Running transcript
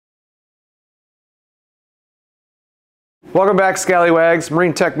Welcome back, Scallywags.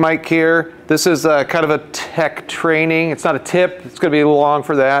 Marine Tech Mike here. This is kind of a tech training. It's not a tip. It's going to be a little long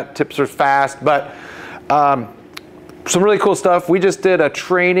for that. Tips are fast, but some really cool stuff. We just did a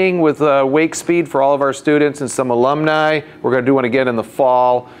training with WakeSpeed for all of our students and some alumni. We're going to do one again in the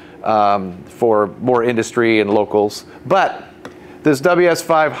fall for more industry and locals. But this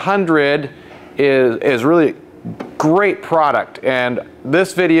WS500 is really great product, and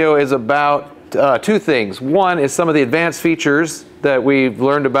this video is about two things. One is some of the advanced features that we've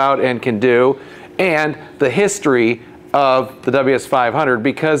learned about and can do, and the history of the WS500,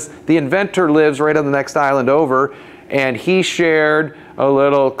 because the inventor lives right on the next island over, and he shared a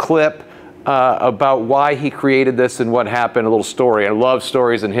little clip about why he created this and what happened, a little story. I love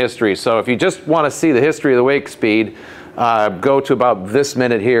stories and history, so if you just want to see the history of the WakeSpeed, go to about this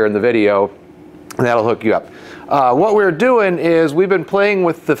minute here in the video, and that'll hook you up. What we're doing is we've been playing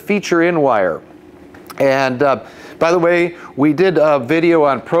with the feature in wire. And by the way, we did a video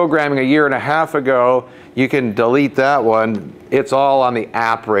on programming a year and a half ago. You can delete that one. It's all on the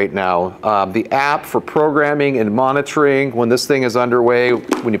app right now. The app for programming and monitoring when this thing is underway,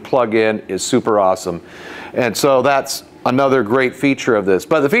 when you plug in, is super awesome. And so that's another great feature of this.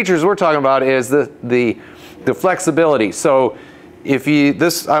 But the features we're talking about is the flexibility. So if you,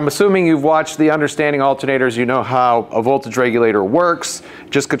 I'm assuming you've watched the Understanding Alternators, you know how a voltage regulator works,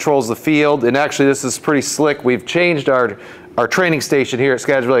 just controls the field, and actually this is pretty slick. We've changed our training station here at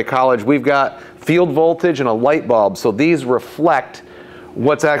Skagit College. We've got field voltage and a light bulb, so these reflect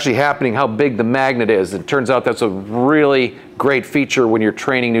what's actually happening, how big the magnet is. It turns out that's a really great feature when you're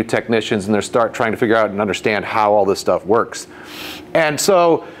training new technicians and they're trying to figure out and understand how all this stuff works. And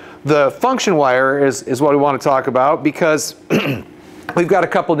so the function wire is what we want to talk about, because we've got a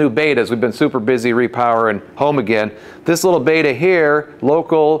couple new betas. We've been super busy repowering home again. This little beta here,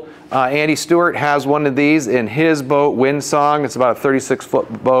 local, Andy Stewart has one of these in his boat, Windsong. It's about a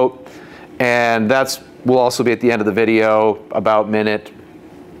 36-foot boat, and will also be at the end of the video, about minute,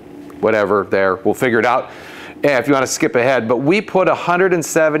 whatever there. We'll figure it out if you want to skip ahead. But we put a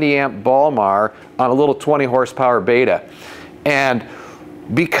 170 amp Balmar on a little 20 horsepower beta. And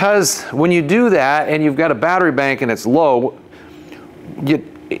because when you do that and you've got a battery bank and it's low,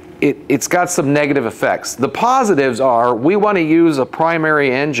 it's got some negative effects. The positives are we want to use a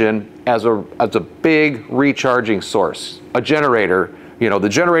primary engine as a big recharging source, a generator, you know, the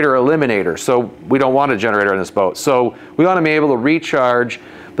generator eliminator. So we don't want a generator in this boat. So we want to be able to recharge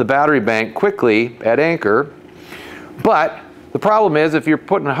the battery bank quickly at anchor. But the problem is if you're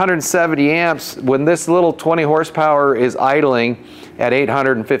putting 170 amps, when this little 20 horsepower is idling at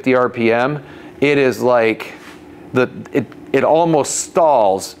 850 RPM, it is like it almost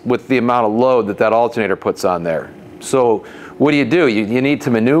stalls with the amount of load that alternator puts on there. So what do? You need to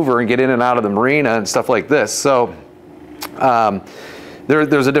maneuver and get in and out of the marina and stuff like this. So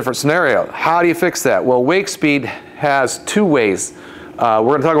there's a different scenario. How do you fix that? Well, WakeSpeed has two ways. We're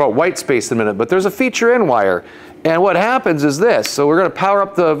going to talk about white space in a minute, but there's a feature in wire. And what happens is this. So we're going to power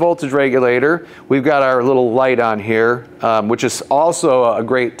up the voltage regulator. We've got our little light on here, which is also a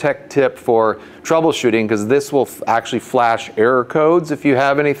great tech tip for troubleshooting, because this will actually flash error codes if you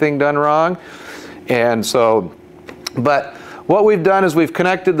have anything done wrong. And so, but what we've done is we've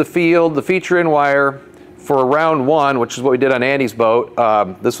connected the feature in wire for round one, which is what we did on Andy's boat.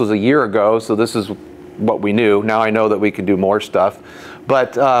 This was a year ago, so this is what we knew. Now I know that we can do more stuff.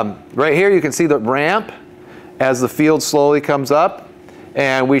 But right here you can see the ramp as the field slowly comes up,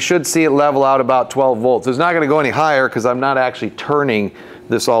 and we should see it level out about 12 volts. It's not going to go any higher because I'm not actually turning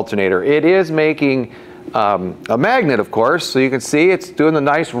this alternator. It is making a magnet, of course, so you can see it's doing the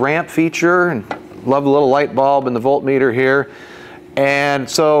nice ramp feature, and love the little light bulb and the voltmeter here. And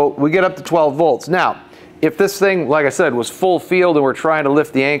so we get up to 12 volts. Now, if this thing, like I said, was full field and we're trying to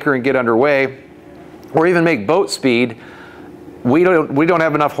lift the anchor and get underway, or even make boat speed, we don't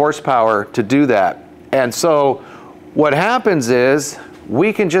have enough horsepower to do that. And so what happens is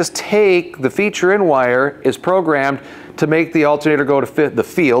we can just take the feature in wire is programmed to make the alternator go to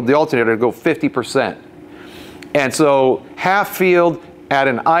the alternator go 50%. And so half field at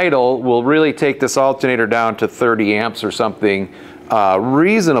an idle will really take this alternator down to 30 amps or something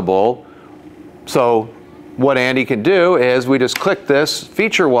reasonable. So what Andy can do is we just click this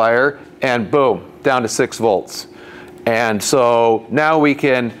feature wire and boom, down to 6 volts. And so now we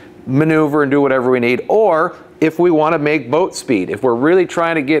can maneuver and do whatever we need. Or if we want to make boat speed, if we're really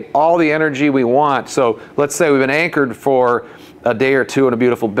trying to get all the energy we want. So let's say we've been anchored for a day or two in a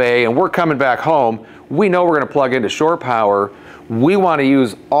beautiful bay and we're coming back home. We know we're going to plug into shore power. We want to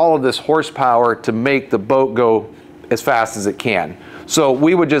use all of this horsepower to make the boat go as fast as it can. So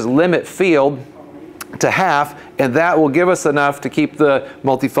we would just limit field to half, and that will give us enough to keep the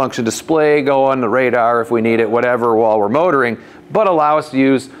multifunction display going, the radar if we need it, whatever, while we're motoring, but allow us to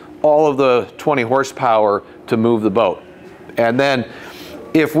use all of the 20 horsepower to move the boat. And then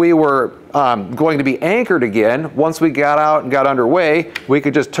if we were going to be anchored again, once we got out and got underway, we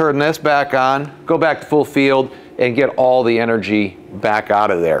could just turn this back on, go back to full field, and get all the energy back out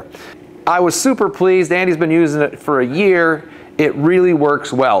of there. I was super pleased. Andy's been using it for a year. It really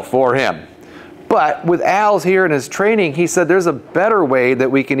works well for him. But with Al's here in his training, he said there's a better way that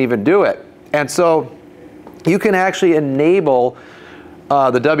we can even do it. And so you can actually enable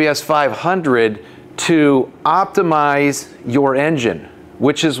the WS500 to optimize your engine,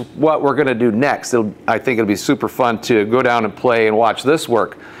 which is what we're going to do next. I think it'll be super fun to go down and play and watch this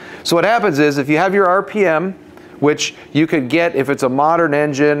work. So what happens is if you have your RPM, which you could get if it's a modern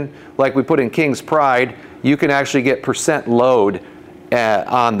engine like we put in King's Pride, you can actually get percent load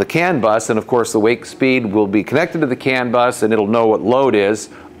on the CAN bus, and of course the WakeSpeed will be connected to the CAN bus and it'll know what load is.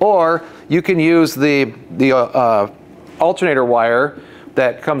 Or you can use the alternator wire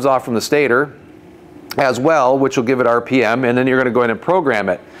that comes off from the stator as well, which will give it RPM, and then you're going to go in and program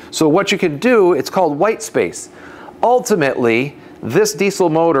it. So what you can do, it's called white space. Ultimately, this diesel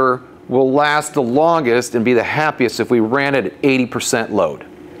motor will last the longest and be the happiest if we ran it at 80% load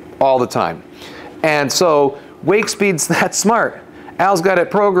all the time. And so WakeSpeed's that smart. Al's got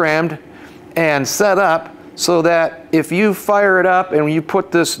it programmed and set up so that if you fire it up and you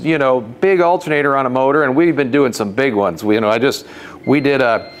put this, you know, big alternator on a motor, and we've been doing some big ones. We did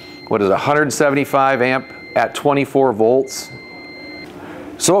a, what is it, 175 amp at 24 volts.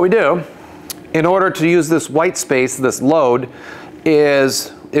 So what we do, in order to use this white space, this load,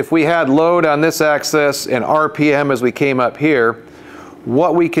 is if we had load on this axis and RPM as we came up here,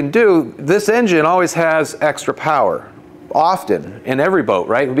 what we can do, this engine always has extra power. Often in every boat,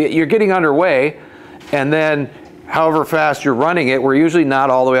 right? You're getting underway, and then however fast you're running it, we're usually not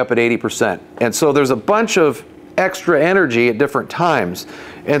all the way up at 80%. And so there's a bunch of extra energy at different times.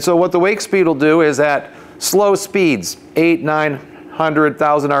 And so what the WakeSpeed will do is at slow speeds, 800, 900,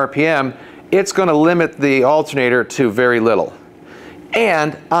 1000 RPM, it's going to limit the alternator to very little.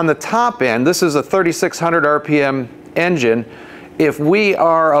 And on the top end, this is a 3600 RPM engine. If we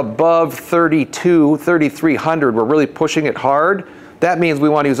are above 32, 3300, we're really pushing it hard. That means we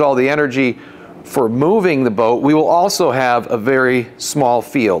want to use all the energy for moving the boat. We will also have a very small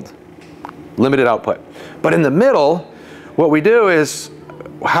field, limited output. But in the middle, what we do is,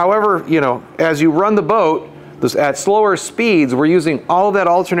 however, you know, as you run the boat, at slower speeds, we're using all that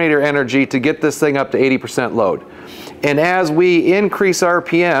alternator energy to get this thing up to 80% load. And as we increase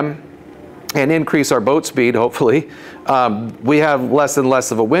RPM and increase our boat speed, hopefully, we have less and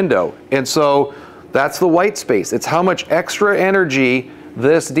less of a window. And so that's the white space. It's how much extra energy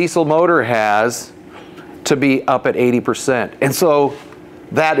this diesel motor has to be up at 80%. And so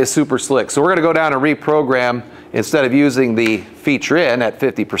that is super slick. So we're going to go down and reprogram, instead of using the feature in at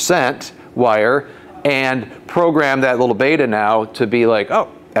 50% wire, and program that little beta now to be like,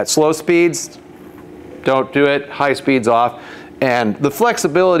 oh, at slow speeds, don't do it, high speeds off. And the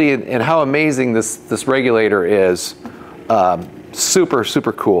flexibility and how amazing this regulator is, super,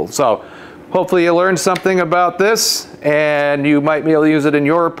 super cool. So hopefully you learned something about this, and you might be able to use it in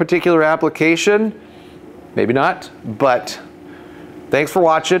your particular application. Maybe not, but thanks for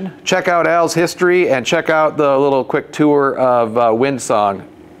watching. Check out Al's history and check out the little quick tour of Windsong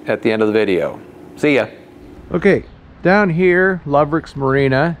at the end of the video. See ya. Okay, down here, Loverick's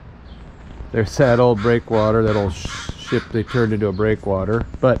Marina. There's that old breakwater, that old ship they turned into a breakwater.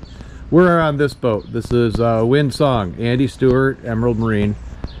 But we're on this boat. This is Windsong, Andy Stewart, Emerald Marine.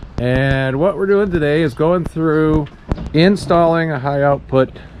 And what we're doing today is going through installing a high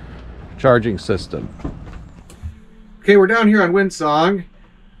output charging system. Okay, we're down here on Windsong.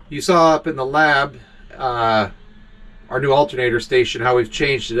 You saw up in the lab our new alternator station, how we've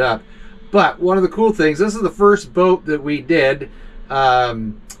changed it up. But one of the cool things, this is the first boat that we did.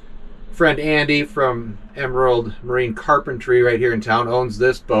 Friend Andy from Emerald Marine Carpentry right here in town owns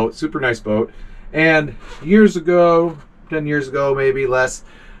this boat, super nice boat. And years ago, 10 years ago, maybe less,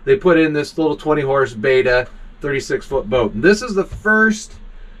 they put in this little 20 horse beta 36-foot boat. And this is the first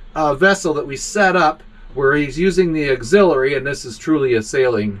vessel that we set up where he's using the auxiliary, and this is truly a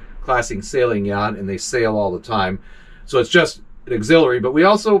classic sailing yacht, and they sail all the time. So it's just an auxiliary, but we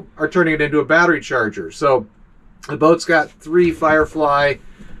also are turning it into a battery charger. So the boat's got 3 Firefly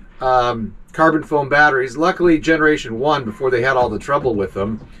carbon foam batteries, luckily generation 1 before they had all the trouble with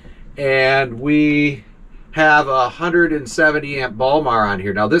them. And we have a 170 amp Balmar on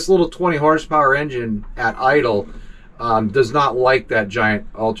here. Now this little 20 horsepower engine at idle does not like that giant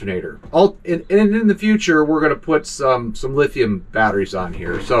alternator. And in the future, we're going to put some lithium batteries on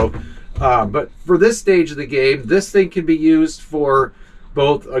here. So, but for this stage of the game, this thing can be used for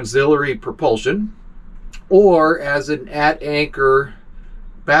both auxiliary propulsion or as an at-anchor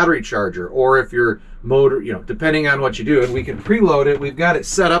battery charger, or if your motor, depending on what you do, and we can preload it. We've got it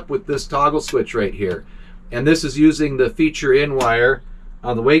set up with this toggle switch right here, and this is using the feature in wire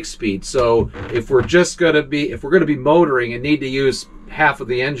on the WakeSpeed. So if we're going to be motoring and need to use half of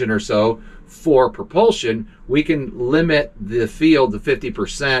the engine or so for propulsion, we can limit the field to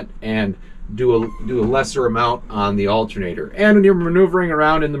 50% and do a lesser amount on the alternator. And when you're maneuvering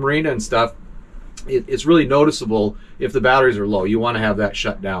around in the marina and stuff, it's really noticeable if the batteries are low. You want to have that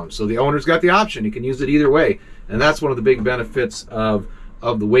shut down. So the owner's got the option. He can use it either way. And that's one of the big benefits of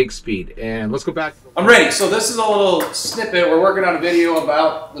the WakeSpeed. And let's go back. I'm ready. So this is a little snippet. We're working on a video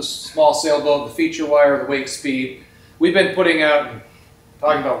about the small sailboat, the feature wire, the WakeSpeed. We've been putting out and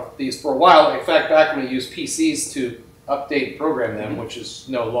talking about these for a while. In fact, back when we used PCs to update and program them, which is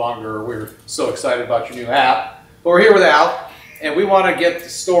no longer. We're so excited about your new app. But we're here with Al, and we want to get the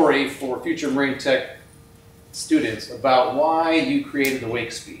story for future marine tech students about why you created the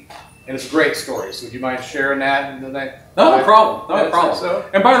WakeSpeed. And it's a great story. So would you mind sharing that? Not a problem. Not a problem. So.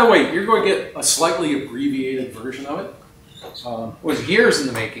 And by the way, you're going to get a slightly abbreviated version of it. It was years in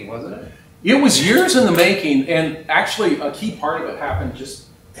the making, wasn't it? It was years in the making, and actually a key part of it happened just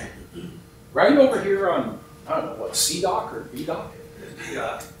right over here on, I don't know, what, C-Dock or B-Dock?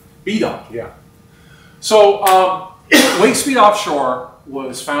 B-Dock, yeah. So WakeSpeed Offshore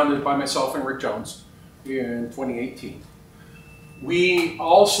was founded by myself and Rick Jones in 2018. We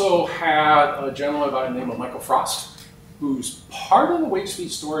also had a gentleman by the name of Michael Frost, who's part of the WakeSpeed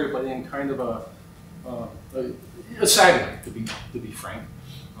story, but in kind of a sad way, to be frank.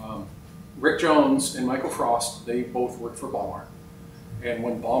 Rick Jones and Michael Frost, they both worked for Beemer. And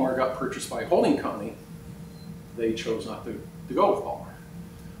when Beemer got purchased by a holding company, they chose not to go with Beemer.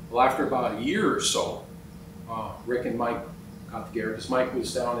 Well, after about a year or so, Rick and Mike got together, because Mike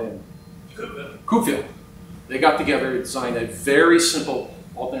was down in Coopville. They got together and designed a very simple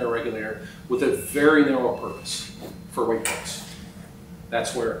alternator regulator with a very narrow purpose for wake boats.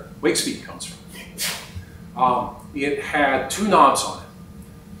 That's where WakeSpeed comes from. It had two knobs on it.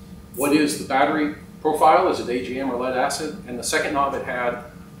 What is the battery profile? Is it AGM or lead acid? And the second knob it had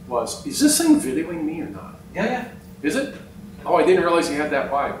was, is this thing videoing me or not? Yeah. Is it? Oh, I didn't realize you had that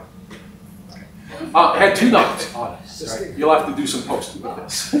vibe. Okay. It had two knobs on it. Right? You'll have to do some posting with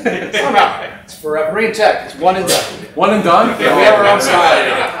this. It's for marine tech. It's one and done. One and done? Yeah, we have our own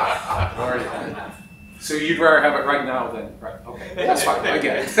style. So you'd rather have it right now than right? Okay, that's fine. I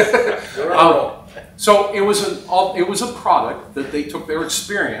get it. So it was a product that they took their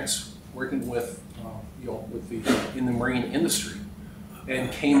experience working with in the marine industry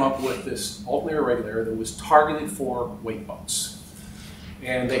and came up with this alternator regulator that was targeted for wake boats.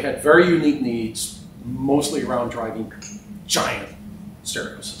 And they had very unique needs, mostly around driving giant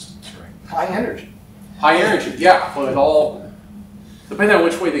stereo systems. Right? High energy. High energy, yeah, but it all, depending on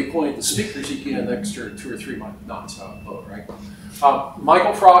which way they point the speakers, you get an extra 2 or 3 knots out of the boat, right?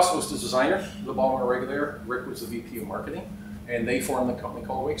 Michael Frost was the designer of the Beemer regulator. Rick was the VP of marketing, and they formed the company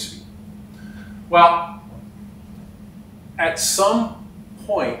called WakeSpeed. Well, at some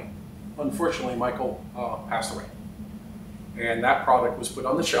point, unfortunately, Michael passed away, and that product was put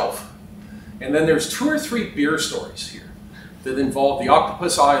on the shelf. And then there's 2 or 3 beer stories here that involve the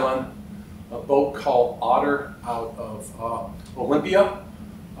Octopus Island, a boat called Otter out of Olympia,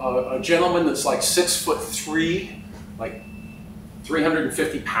 a gentleman that's like 6'3", like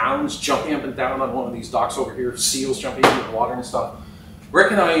 350 pounds, jumping up and down on one of these docks over here, seals jumping into the water and stuff.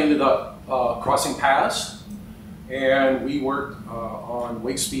 Rick and I ended up crossing paths, and we worked on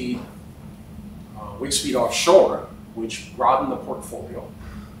WakeSpeed Offshore, which broadened the portfolio.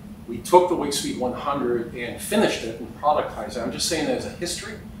 We took the WakeSpeed 100 and finished it and productized it. I'm just saying that as a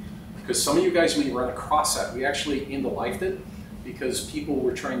history, because some of you guys may run across that. We actually end-of-lifed it because people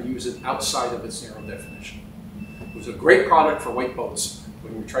were trying to use it outside of its narrow definition. It was a great product for wake boats.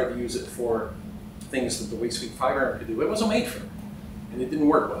 When we tried to use it for things that the WakeSpeed 500 could do, it wasn't made for it. And it didn't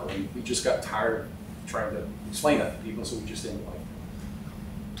work well. And we just got tired of trying to explain that to people, so we just didn't like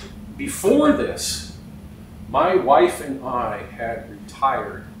it. Before this, my wife and I had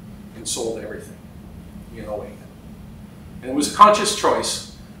retired and sold everything in 08. And it was a conscious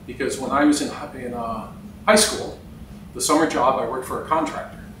choice, because when I was in high school, the summer job, I worked for a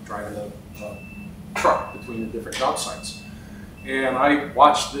contractor, driving a truck between the different job sites. And I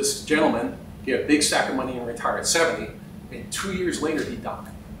watched this gentleman get a big stack of money and retire at 70, and 2 years later he died.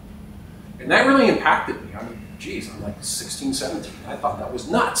 And that really impacted me. I mean, geez, I'm like 16, 17. I thought that was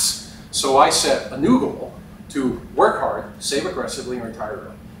nuts. So I set a new goal to work hard, save aggressively, and retire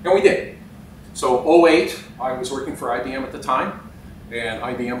early. And we did. So 2008, I was working for IBM at the time, and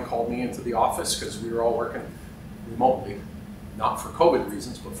IBM called me into the office because we were all working remotely, not for COVID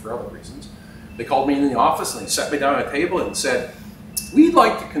reasons, but for other reasons. They called me in the office and they sat me down at a table and said, we'd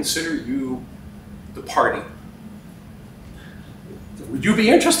like to consider you departing. Would you be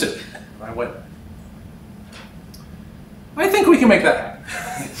interested? And I went, I think we can make that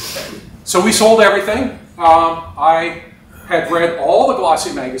happen. So we sold everything. I had read all the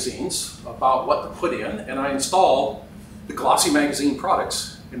glossy magazines about what to put in, and I installed the glossy magazine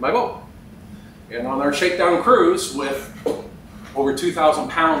products in my boat. And on our shakedown cruise with over 2,000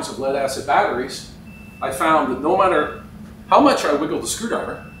 pounds of lead acid batteries, I found that no matter how much I wiggled the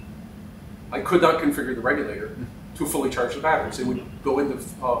screwdriver, I could not configure the regulator to fully charge the batteries. It would go into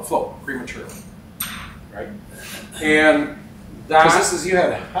float prematurely, right? And that— Because this is, you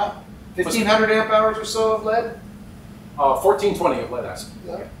had 1,500 amp hours or so of lead? 1420 of lead acid.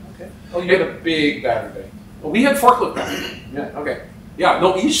 Yeah. Okay. Oh, you had a big battery bank. Well, we had forklift batteries. Yeah. Okay. Yeah,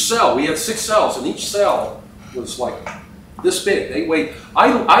 no, each cell, we had 6 cells, and each cell was like this big. They weighed,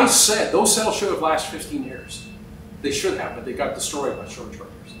 I said those cells should have lasted 15 years. They should have, but they got destroyed by short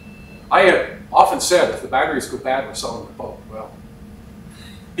chargers. I had often said if the batteries go bad, we're selling the boat. Well,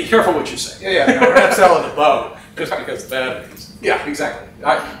 be careful what you say. Yeah, no, we're not selling the boat just because the batteries. Yeah, exactly.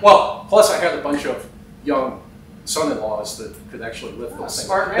 Well, plus I had a bunch of young son-in-laws that could actually lift those things.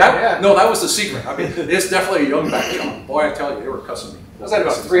 Smart man, yeah. No, that was the secret. I mean, it's definitely a young back job. Boy, I tell you, they were cussing me. Was that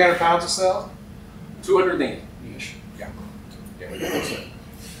about 300 pounds of cell? 280-ish. Yeah. Yeah.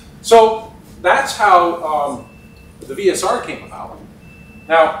 So that's how the VSR came about.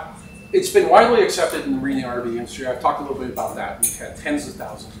 Now, it's been widely accepted in the marine RV industry. I've talked a little bit about that. We've had tens of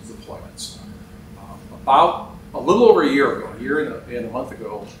thousands of deployments. About a little over a year ago, a year and a month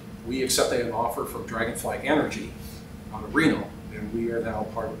ago, we accepted an offer from Dragonfly Energy out of Reno, and we are now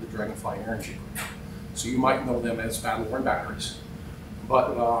part of the Dragonfly Energy group. So you might know them as Battle Worn Batteries.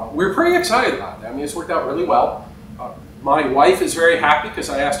 But we're pretty excited about it. I mean, it's worked out really well. My wife is very happy because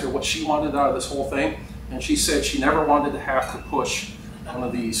I asked her what she wanted out of this whole thing, and she said she never wanted to have to push one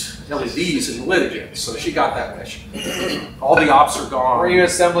of these LEDs in the lid again, so she got that wish. All the ops are gone. Were you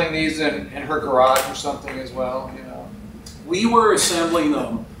assembling these in her garage or something as well? You know, we were assembling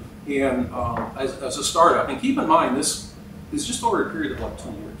them in as a startup, and keep in mind this is just over a period of like 2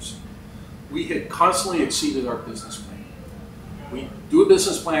 years. We had constantly exceeded our business plan. We do a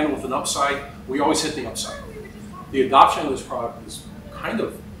business plan with an upside. We always hit the upside. The adoption of this product is kind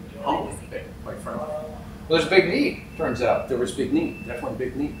of humbling, quite frankly. well, there's a big need, turns out. There was big need, definitely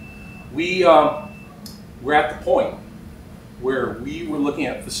big need. We were at the point where we were looking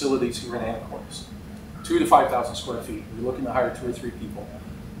at facilities here in Anacortes, 2,000 to 5,000 square feet. We were looking to hire 2 or 3 people,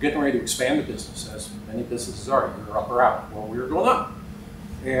 getting ready to expand the business, as many businesses are, either up or out. Well, we were going up.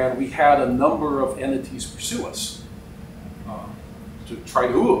 And we had a number of entities pursue us to try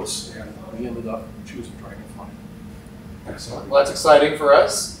to woo us, and we ended up choosing Dragonfly. Excellent. Well, that's exciting for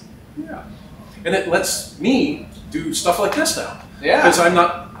us. Yeah. And it lets me do stuff like this now. Yeah. Because I'm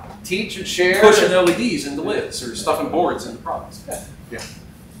not Teach and share. pushing LEDs into lids or stuffing boards into products. Yeah.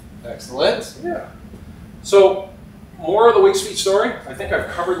 Excellent. Yeah. So, more of the WakeSpeed story. I think I've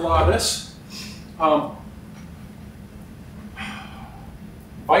covered a lot of this.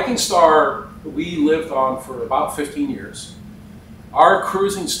 Viking Star, we lived on for about 15 years. Our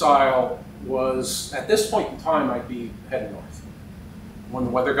cruising style was, at this point in time, I'd be heading north. When the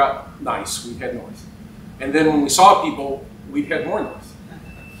weather got nice, we'd head north. And then when we saw people, we'd head more north.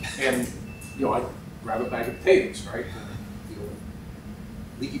 And, you know, I'd grab a bag of potatoes, right? Deal with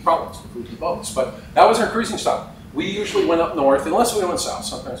leaky problems with leaky boats. But that was our cruising style. We usually went up north, unless we went south.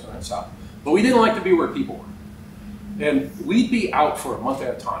 Sometimes we went south. But we didn't like to be where people were. And we'd be out for a month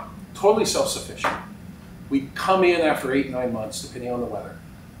at a time, totally self-sufficient. We'd come in after 8, 9 months, depending on the weather.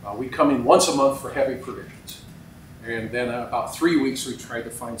 We'd come in once a month for heavy provisions. And then about 3 weeks, we tried to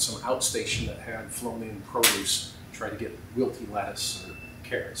find some outstation that had flown in produce, try to get wilty lettuce or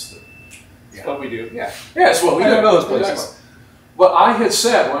carrots. That's what we do. Yeah. Yeah, that's what we do. I know those places. Exactly. But I had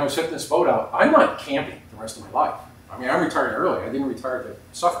said when I was setting this boat out, I'm not camping the rest of my life. I mean, I'm retiring early. I didn't retire to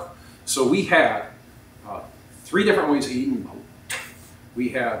suffer. So we had 3 different ways of eating the boat. We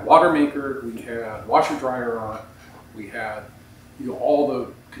had water maker, we had washer dryer on it, we had all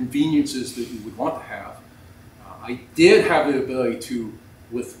the conveniences that you would want to have. I did have the ability to,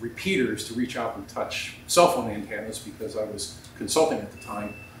 with repeaters, to reach out and touch cell phone antennas because I was consulting at the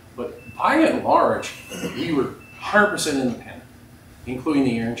time. But by and large, we were 100% independent, including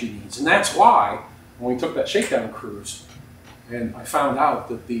the energy needs. And that's why when we took that shakedown cruise, and I found out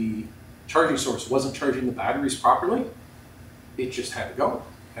that the charging source wasn't charging the batteries properly, it just had to go.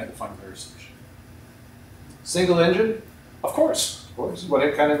 Had to find a better solution. Single engine? Of course. Of course.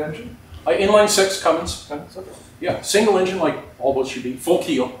 What kind of engine? Inline 6 Cummins. Okay. Yeah, single engine like all boats should be, full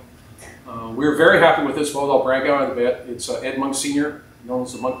keel. We're very happy with this boat. I'll brag on it a bit. It's Ed Monk Sr., known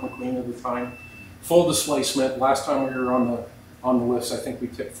as the Monk McQueen at the time. Full displacement. Last time we were on the lifts, I think we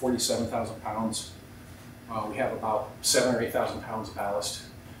tipped 47,000 pounds. We have about 7,000 or 8,000 pounds of ballast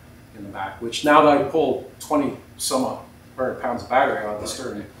in the back, which now that I pull 20-some pounds of battery out of the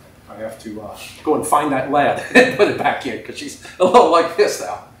stern, I have to go and find that lead and put it back in because she's a little like this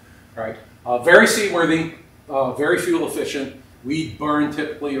now. All right. Very seaworthy, very fuel efficient. We burn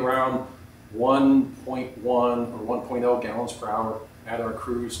typically around 1.1 or 1.0 gallons per hour at our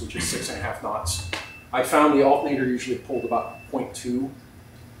cruise, which is 6.5 knots. I found the alternator usually pulled about 0.2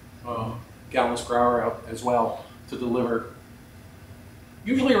 gallons per hour out as well to deliver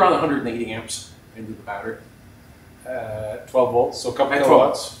usually around 180 amps into the battery. 12 volts, so a couple At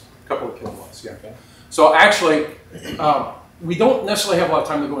kilowatts. A couple of kilowatts, yeah. Okay. So actually, we don't necessarily have a lot of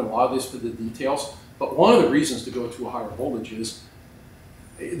time to go into a lot of this for the details, but one of the reasons to go to a higher voltage is,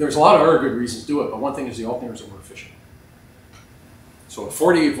 there's a lot of other good reasons to do it, but one thing is the alternators are more efficient. So a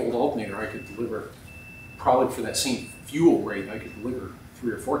 48 volt alternator, I could deliver, probably for that same fuel rate, I could deliver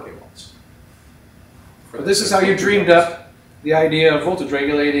 3 or 4 kilowatts. But this is how you dreamed up the idea of voltage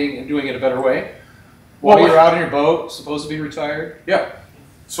regulating and doing it a better way? While you're out on your boat, supposed to be retired? Yeah,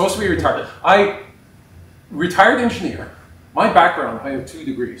 supposed to be retired. I retired engineer. My background, I have 2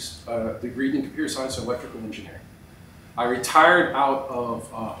 degrees, a degree in computer science and electrical engineering. I retired out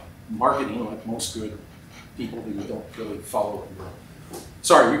of marketing, like most good people who don't really follow your.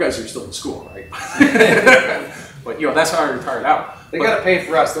 Sorry, you guys are still in school, right? But that's how I retired out. They got to pay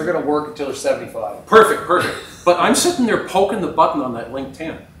for us. They're going to work until they're 75. Perfect, perfect. But I'm sitting there poking the button on that link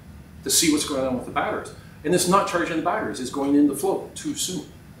 10 to see what's going on with the batteries. And it's not charging the batteries. It's going into float too soon.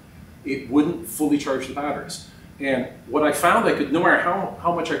 It wouldn't fully charge the batteries. And what I found, no matter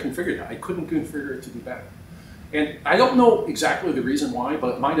how much I configured it, I couldn't configure it to do better. And I don't know exactly the reason why,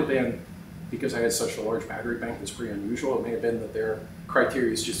 but it might have been because I had such a large battery bank that's pretty unusual. It may have been that their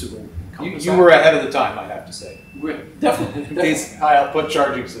criteria is just to encompass You were ahead of the time, I'd have to say. Definitely. These high output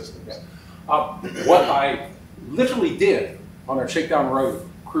charging systems. What I literally did on our shakedown road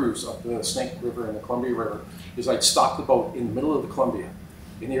cruise up the Snake River and the Columbia River is I'd stop the boat in the middle of the Columbia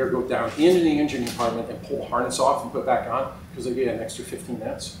and either go down into the engine compartment and pull the harness off and put it back on because they get an extra 15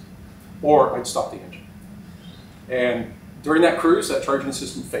 minutes, or I'd stop the engine. And during that cruise, that charging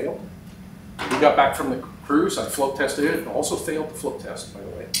system failed. We got back from the cruise, I float tested it, and also failed the float test, by the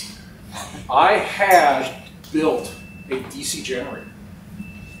way. I had built a DC generator.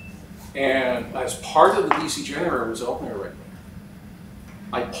 And as part of the DC generator was an alternator regulator.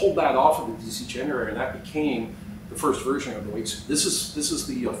 I pulled that off of the DC generator, and that became the first version of the WakeSpeed. This is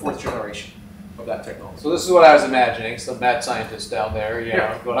the 4th generation of that technology. So this is what I was imagining, some mad scientist down there,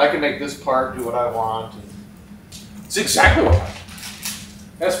 Yeah. but I can make this part do what I want. It's exactly what happened.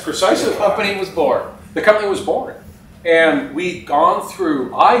 That's precisely The company was born. The company was born. And I'd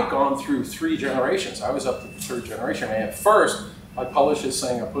gone through 3 generations. I was up to the 3rd generation. And at first, I published this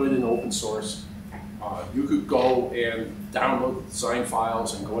thing, I put it in open source. You could go and download the design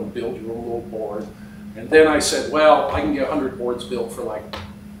files and go and build your own little board. And then I said, well, I can get 100 boards built for like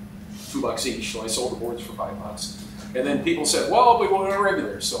 $2 each. So I sold the boards for $5. And then people said, well, we want our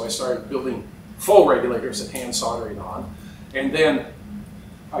regulators. So I started building full regulators that hand soldering on. And then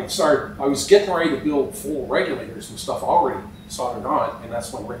I was getting ready to build full regulators and stuff already soldered on. And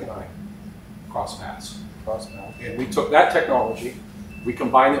that's when Rick and I crossed paths. And we took that technology, we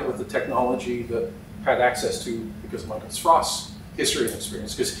combined it with the technology that had access to, because of Michael Frost's history and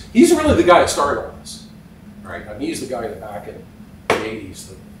experience, because he's really the guy that started all this, right? I mean, he's the guy that back in the 80s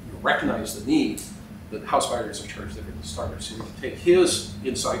that recognized the need that house batteries are charged different than starters. So we could take his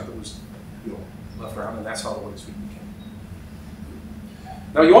insight that was left around, and that's how the WakeSpeed became.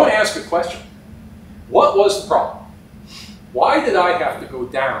 Now you want to ask a question. What was the problem? Why did I have to go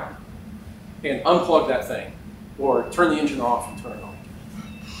down and unplug that thing, or turn the engine off and turn it on?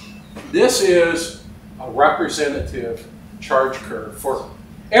 This is a representative charge curve for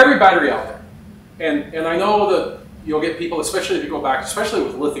every battery out there. And I know that you'll get people, especially if you go back, especially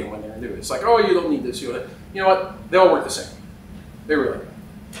with lithium when they're new, it's like, oh, you don't need this, you know what, they all work the same. They really do.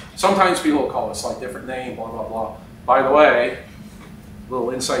 Sometimes people will call it a slight different name, blah, blah, blah. By the way,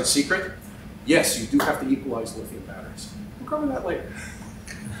 little inside secret, yes, you do have to equalize lithium batteries. We'll cover that later.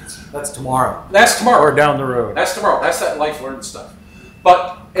 That's tomorrow. That's tomorrow. Or down the road. That's tomorrow. That's that life learned stuff.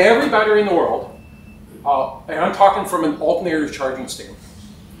 But every battery in the world And I'm talking from an alternator charging standpoint.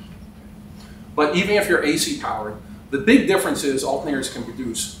 But even if you're AC powered, the big difference is alternators can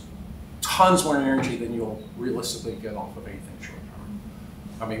produce tons more energy than you'll realistically get off of anything short power.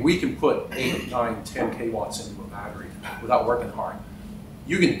 I mean, we can put 8, 9, 10 kilowatts into a battery without working hard.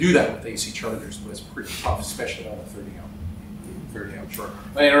 You can do that with AC chargers, but it's pretty tough, especially on a 30 amp short.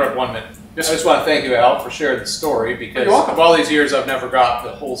 Let me interrupt 1 minute. Yes, I just want to thank you, Al, for sharing the story, because of all these years I've never got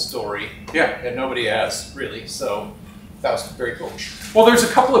the whole story. Yeah. And nobody has, really, so that was very cool. Well, there's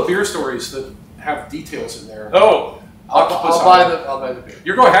a couple of beer stories that have details in there. Oh, I'll buy the beer.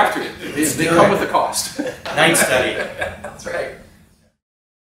 You're going to have to. They come with the cost. Night study. That's right.